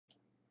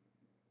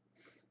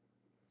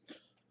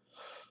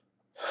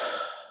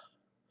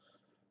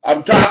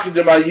I'm talking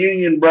to my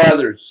union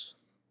brothers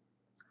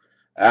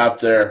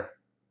out there.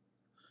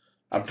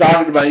 I'm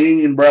talking to my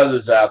union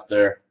brothers out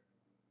there.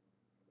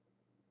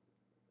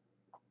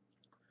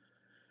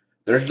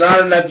 There's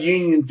not enough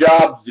union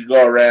jobs to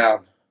go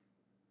around.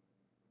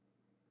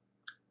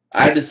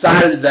 I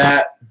decided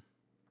that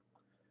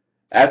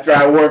after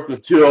I worked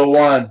with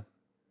 201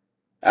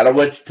 out of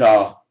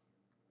Wichita.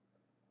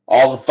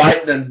 All the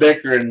fighting and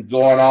bickering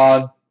going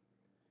on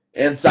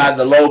inside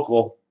the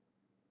local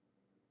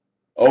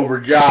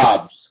over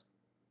jobs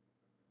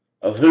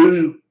of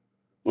who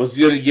was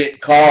going to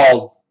get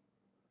called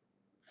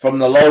from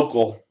the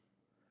local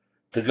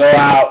to go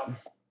out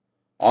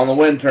on the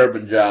wind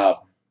turbine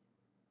job.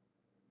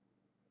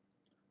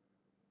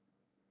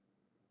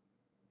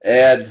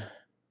 And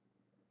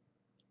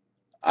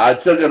I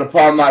took it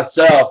upon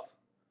myself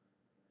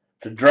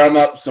to drum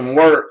up some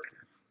work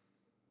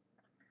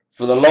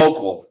for the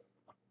local.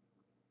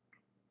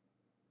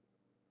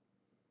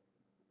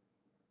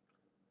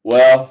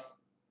 Well,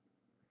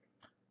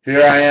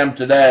 here I am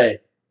today,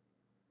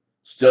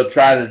 still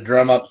trying to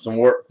drum up some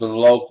work for the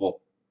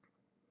local.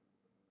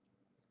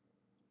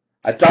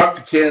 I talked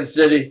to Kansas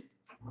City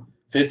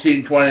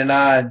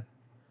 1529.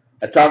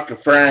 I talked to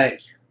Frank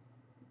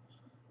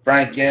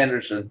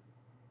Anderson.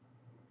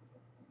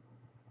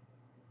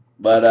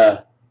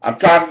 But I'm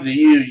talking to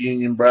you,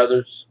 union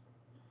brothers.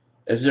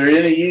 Is there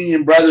any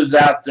union brothers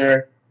out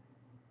there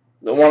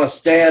that want to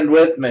stand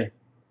with me?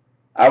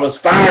 I was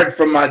fired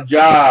from my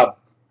job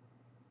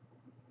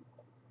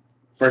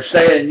for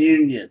saying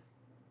union.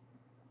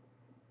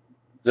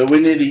 That we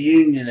need a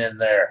union in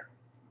there.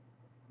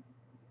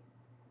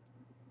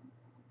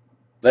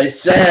 They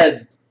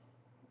said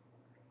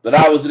that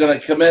I was going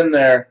to come in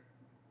there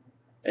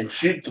and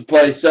shoot the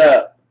place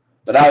up.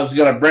 That I was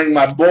going to bring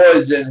my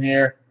boys in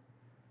here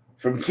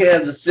from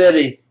Kansas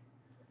City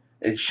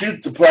and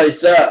shoot the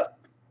place up.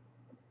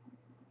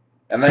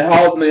 And they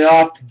hauled me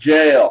off to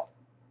jail.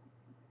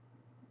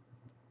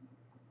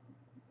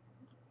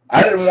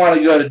 I didn't want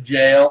to go to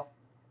jail.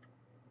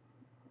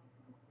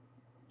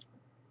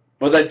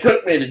 But they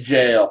took me to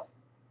jail.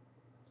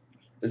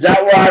 Is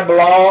that where I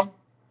belong?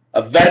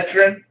 A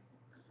veteran?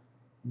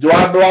 Do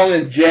I belong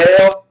in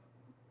jail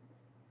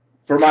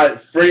for my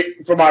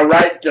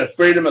right to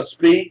freedom of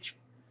speech?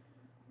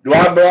 Do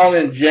I belong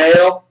in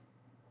jail?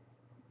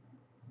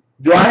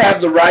 Do I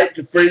have the right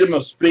to freedom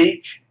of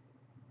speech?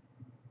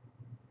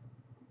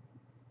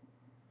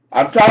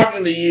 I'm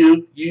talking to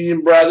you,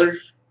 union brothers.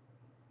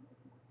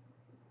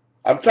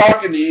 I'm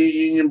talking to you,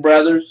 union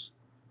brothers.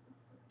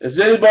 Is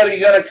anybody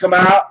going to come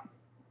out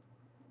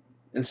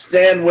and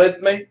stand with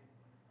me?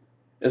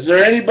 Is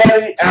there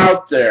anybody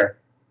out there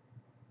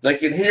that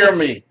can hear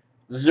me?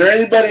 Is there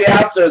anybody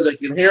out there that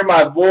can hear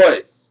my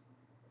voice?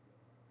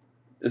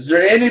 Is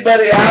there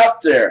anybody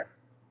out there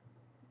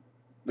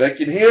that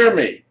can hear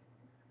me?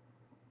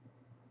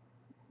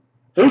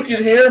 Who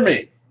can hear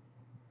me?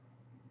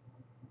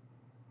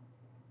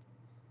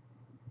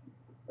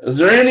 Is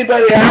there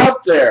anybody out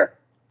there?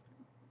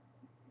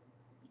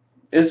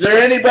 Is there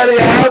anybody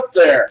out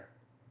there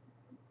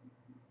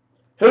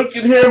who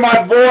can hear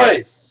my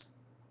voice?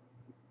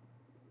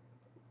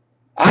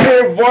 I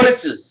hear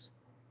voices.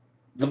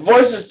 The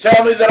voices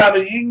tell me that I'm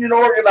a union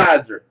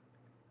organizer.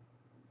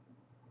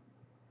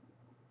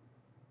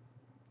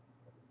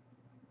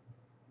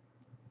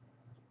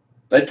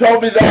 They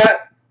told me that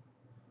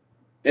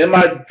in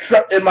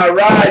my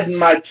ride in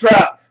my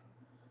truck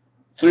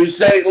through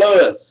St.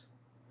 Louis.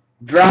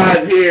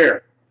 Drive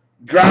here.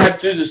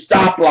 Drive through the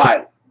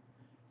stoplight.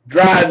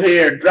 Drive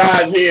here.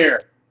 Drive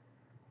here.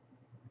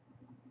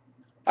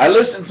 I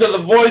listen to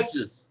the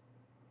voices.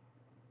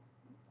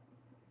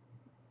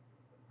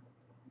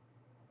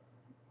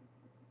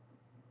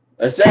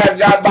 They say I've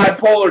got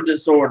bipolar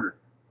disorder.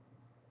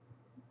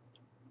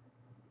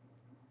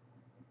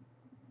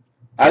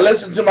 I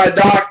listen to my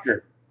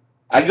doctor.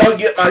 I go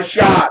get my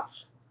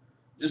shots,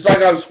 just like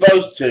I'm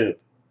supposed to.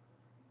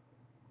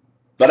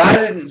 But I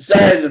didn't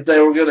say that they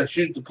were going to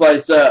shoot the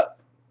place up.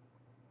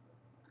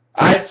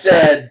 I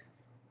said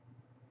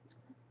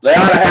they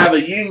ought to have a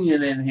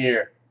union in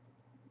here.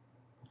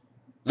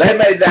 They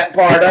made that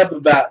part up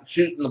about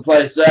shooting the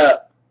place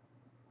up.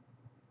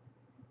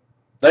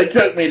 They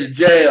took me to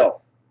jail.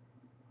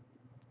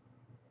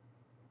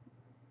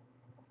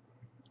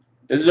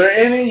 Is there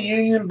any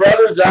union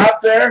brothers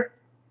out there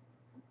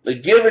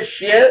that give a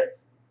shit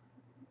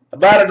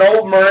about an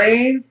old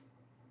Marine?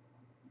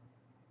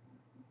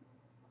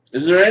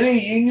 Is there any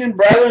union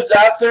brothers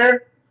out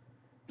there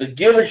that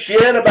give a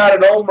shit about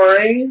an old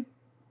Marine?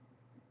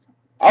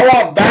 I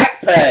want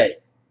back pay.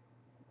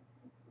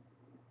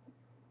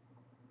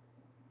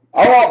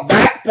 I want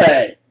back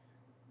pay.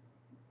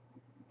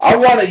 I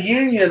want a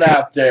union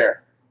out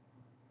there.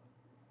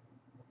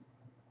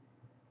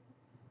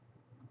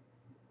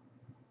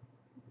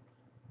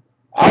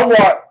 I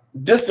want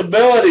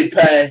disability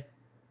pay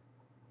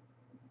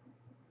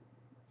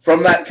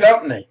from that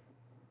company.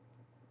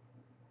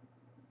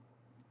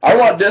 I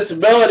want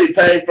disability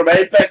pay from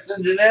Apex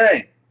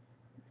Engineering,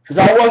 because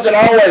I wasn't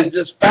always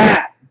this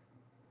fat.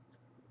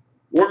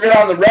 Working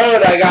on the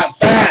road, I got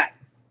fat.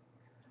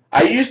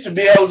 I used to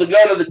be able to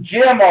go to the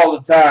gym all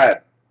the time.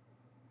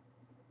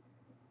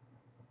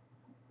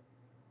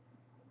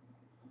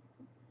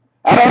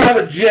 I don't have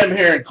a gym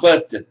here in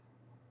Clifton.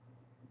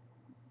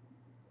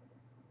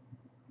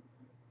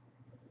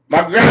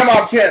 My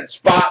grandma can't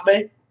spot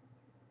me.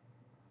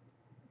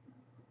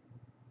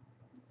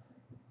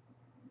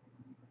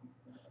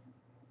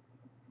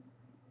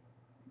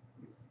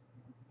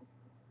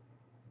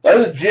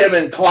 There's a gym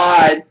in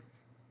Clyde.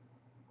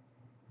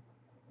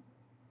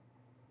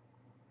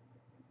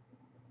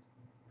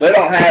 They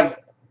don't have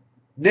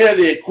near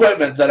the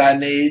equipment that I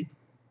need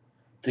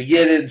to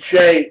get in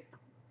shape.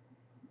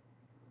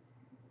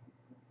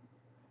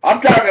 I'm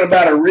talking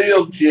about a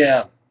real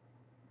gym.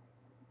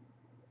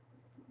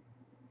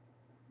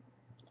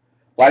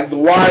 Like the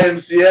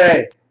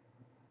YMCA.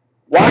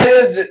 Why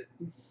is it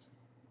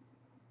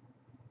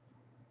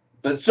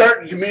that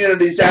certain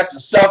communities have to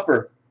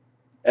suffer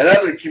and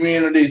other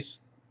communities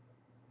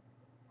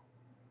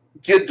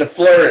get to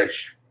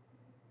flourish?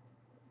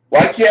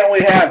 Why can't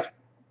we have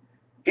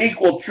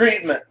equal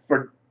treatment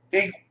for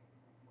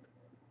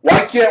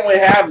why can't we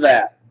have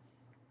that?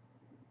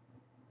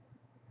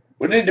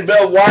 We need to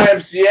build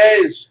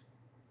YMCAs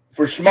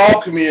for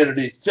small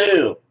communities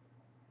too.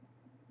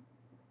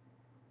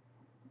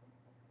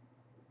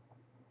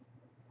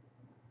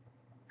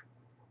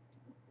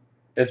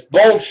 It's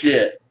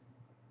bullshit.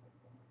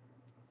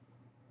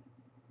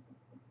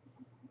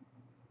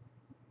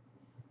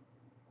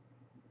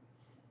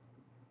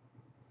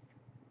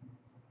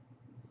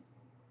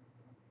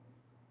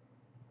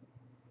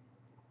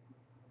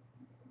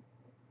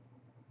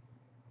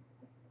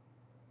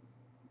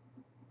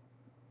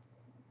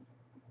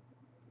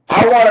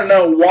 I want to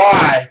know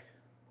why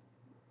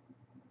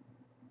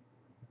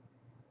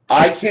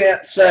I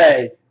can't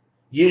say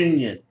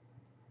union.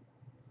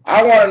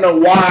 I want to know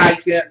why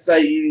I can't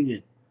say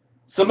union.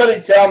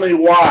 Somebody tell me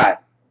why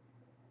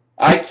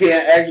I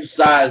can't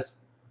exercise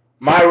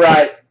my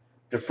right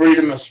to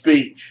freedom of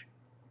speech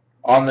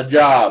on the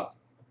job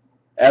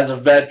as a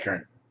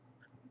veteran.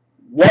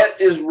 What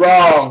is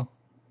wrong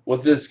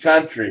with this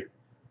country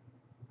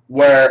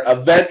where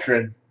a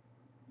veteran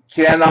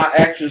cannot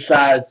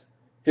exercise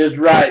his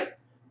right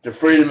to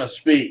freedom of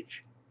speech?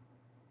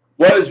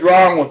 What is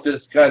wrong with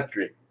this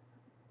country?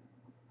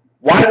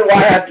 Why do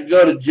I have to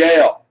go to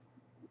jail?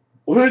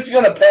 Who's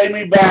going to pay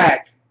me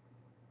back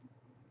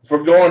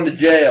for going to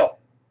jail?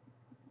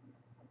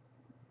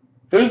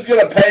 Who's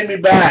going to pay me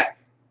back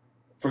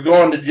for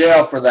going to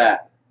jail for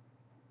that?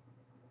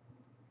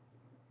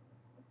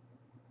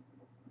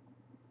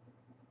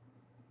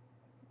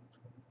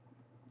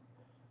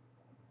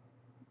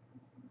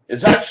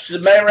 Is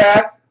Hutchinson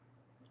Mayrath?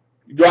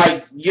 Do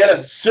I get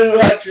a sue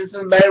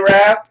Hutchinson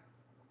Mayrath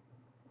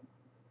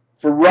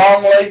for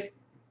wrongly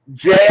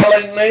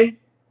jailing me?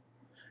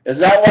 Is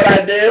that what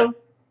I do?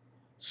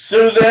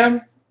 Sue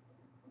them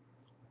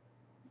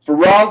for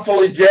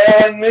wrongfully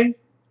jailing me?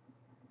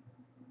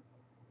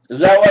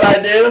 Is that what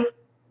I do?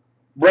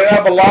 Bring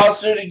up a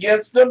lawsuit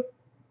against them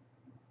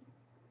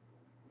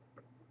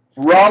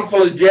for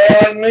wrongfully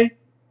jailing me?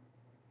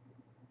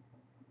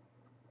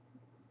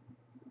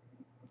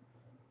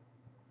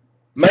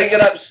 Making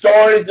up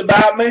stories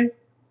about me?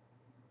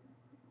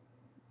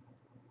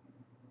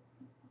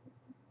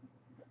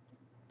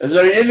 Is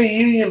there any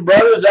union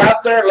brothers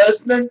out there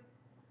listening?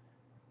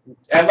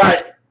 Have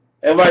I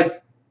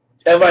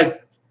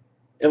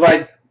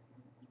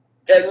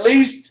at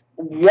least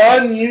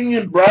one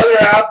union brother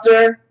out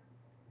there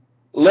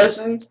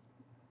listened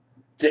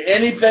to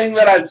anything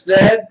that I've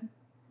said?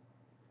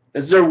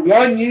 Is there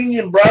one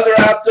union brother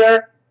out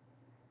there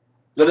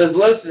that has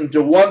listened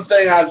to one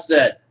thing I've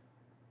said?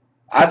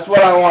 That's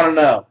what I want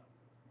to know.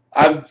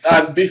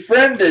 I've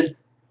befriended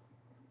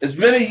as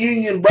many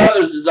union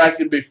brothers as I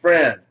can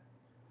befriend.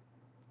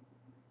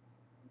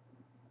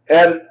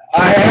 And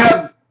I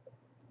have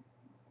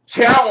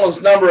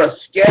countless number of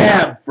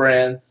scab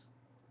friends.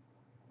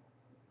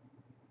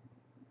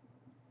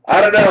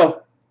 I don't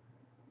know.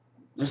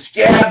 The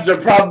scabs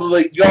are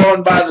probably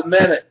going by the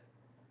minute.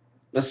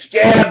 The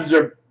scabs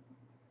are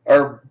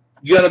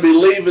going to be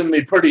leaving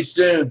me pretty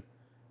soon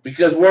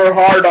because we're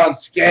hard on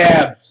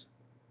scabs.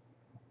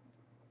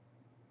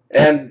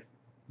 And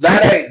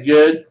that ain't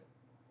good.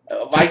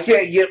 If I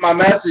can't get my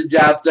message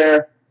out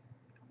there,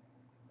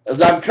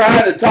 as I'm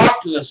trying to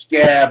talk to the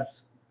scabs,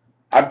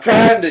 I'm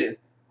trying to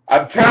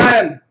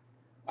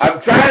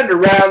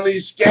round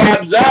these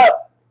scabs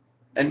up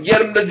and get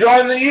them to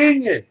join the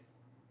union.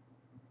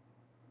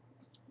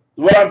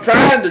 What I'm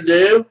trying to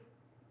do,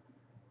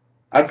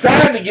 I'm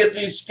trying to get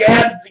these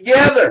scabs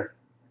together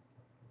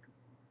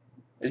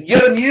and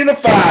get them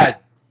unified.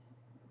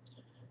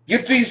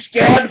 Get these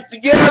scabs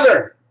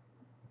together.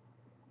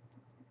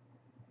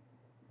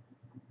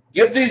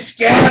 Get these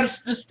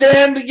scabs to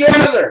stand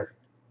together.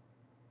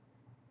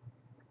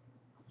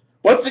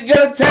 What's it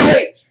going to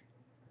take?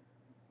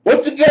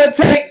 What's it going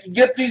to take to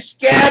get these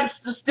scabs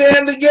to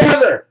stand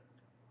together?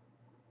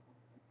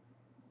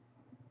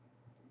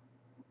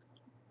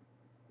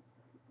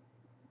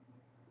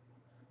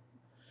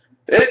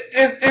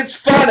 It's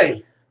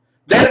funny.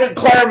 David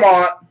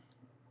Claremont,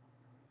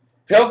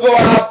 he'll go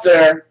out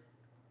there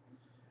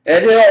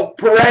and he'll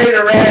parade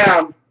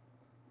around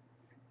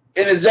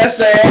in his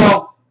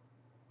SAL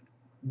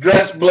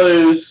dress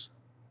blues.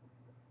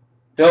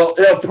 He'll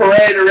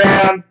parade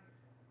around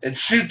and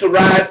shoot the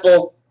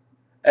rifle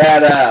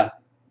at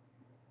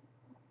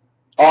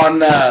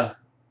on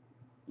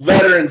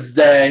Veterans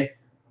Day.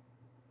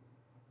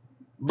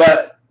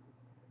 But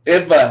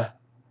if a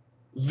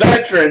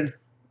veteran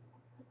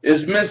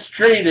is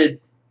mistreated,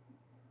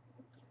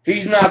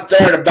 he's not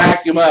there to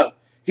back him up.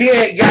 He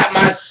ain't got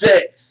my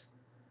six.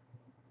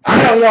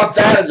 I don't want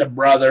that as a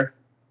brother.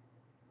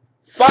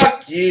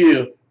 Fuck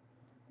you.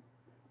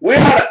 We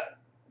ought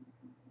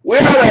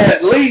to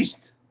at least,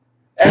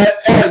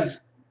 as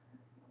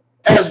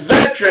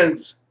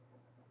veterans,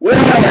 we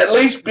ought to at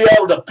least be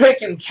able to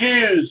pick and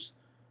choose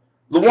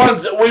the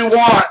ones that we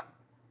want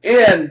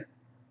in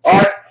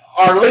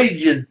our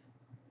Legion.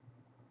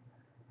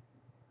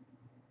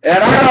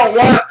 And I don't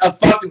want a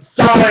fucking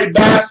sorry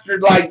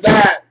bastard like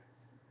that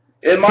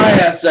in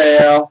my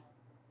SAL.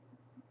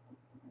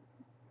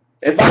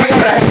 If I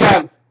gotta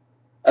have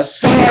a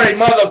sorry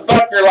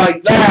motherfucker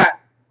like that,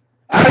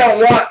 I don't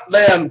want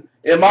them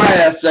in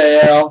my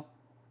SAL.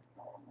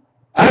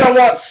 I don't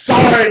want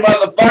sorry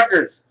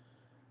motherfuckers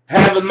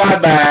having my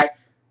back.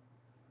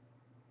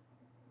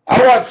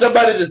 I want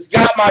somebody that's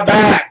got my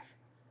back.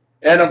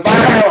 And if I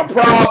have a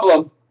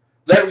problem,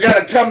 they're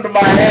going to come to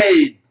my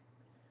aid.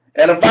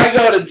 And if I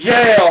go to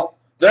jail,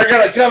 they're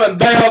going to come and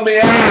bail me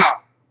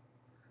out.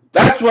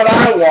 That's what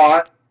I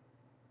want.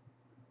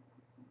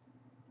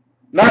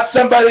 Not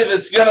somebody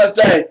that's going to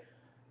say,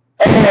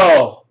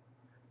 oh,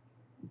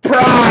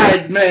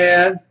 pride,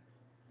 man.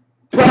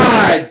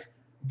 Pride.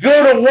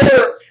 Go to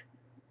work.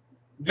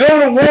 Go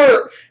to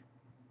work.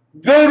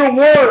 Go to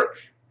work.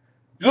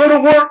 Go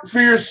to work for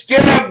your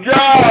scab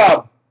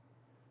job.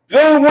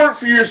 Go to work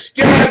for your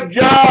scab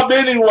job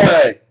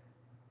anyway.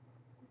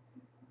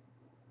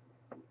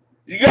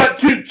 You got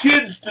 2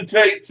 kids to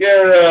take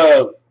care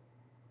of.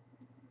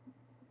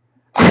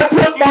 I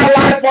put my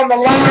life on the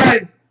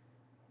line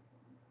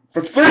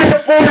for 3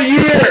 or 4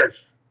 years,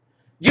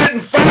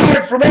 getting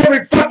fired from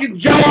every fucking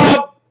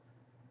job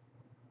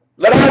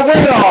that I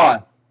went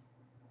on.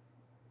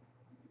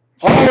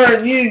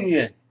 Hollering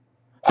union.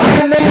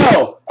 I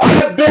know.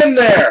 I've been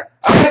there.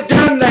 I've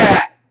done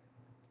that.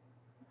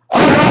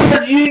 I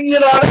hollered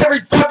union on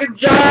every fucking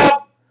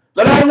job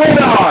that I went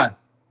on.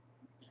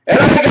 And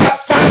I got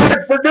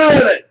fired for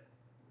doing it.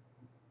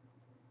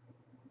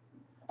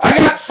 I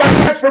got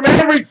fired from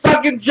every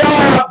fucking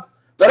job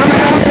that I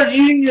hollered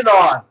union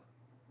on.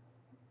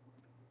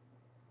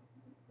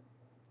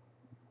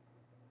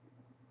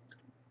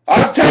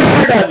 I'm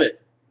tired of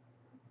it.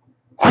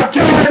 I'm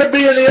tired of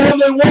being the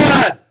only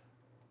one.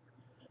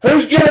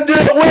 Who's gonna do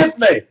it with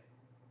me?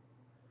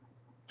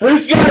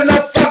 Who's got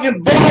enough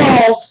fucking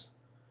balls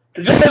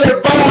to go to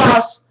their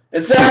boss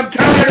and say, I'm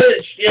tired of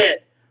this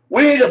shit.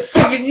 We need a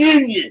fucking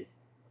union.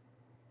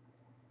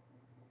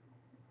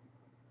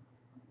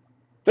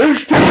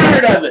 Who's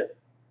tired of it?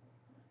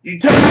 You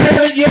tired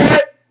of it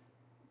yet?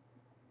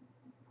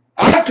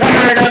 I'm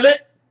tired of it.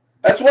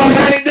 That's why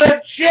I ain't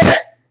doing shit.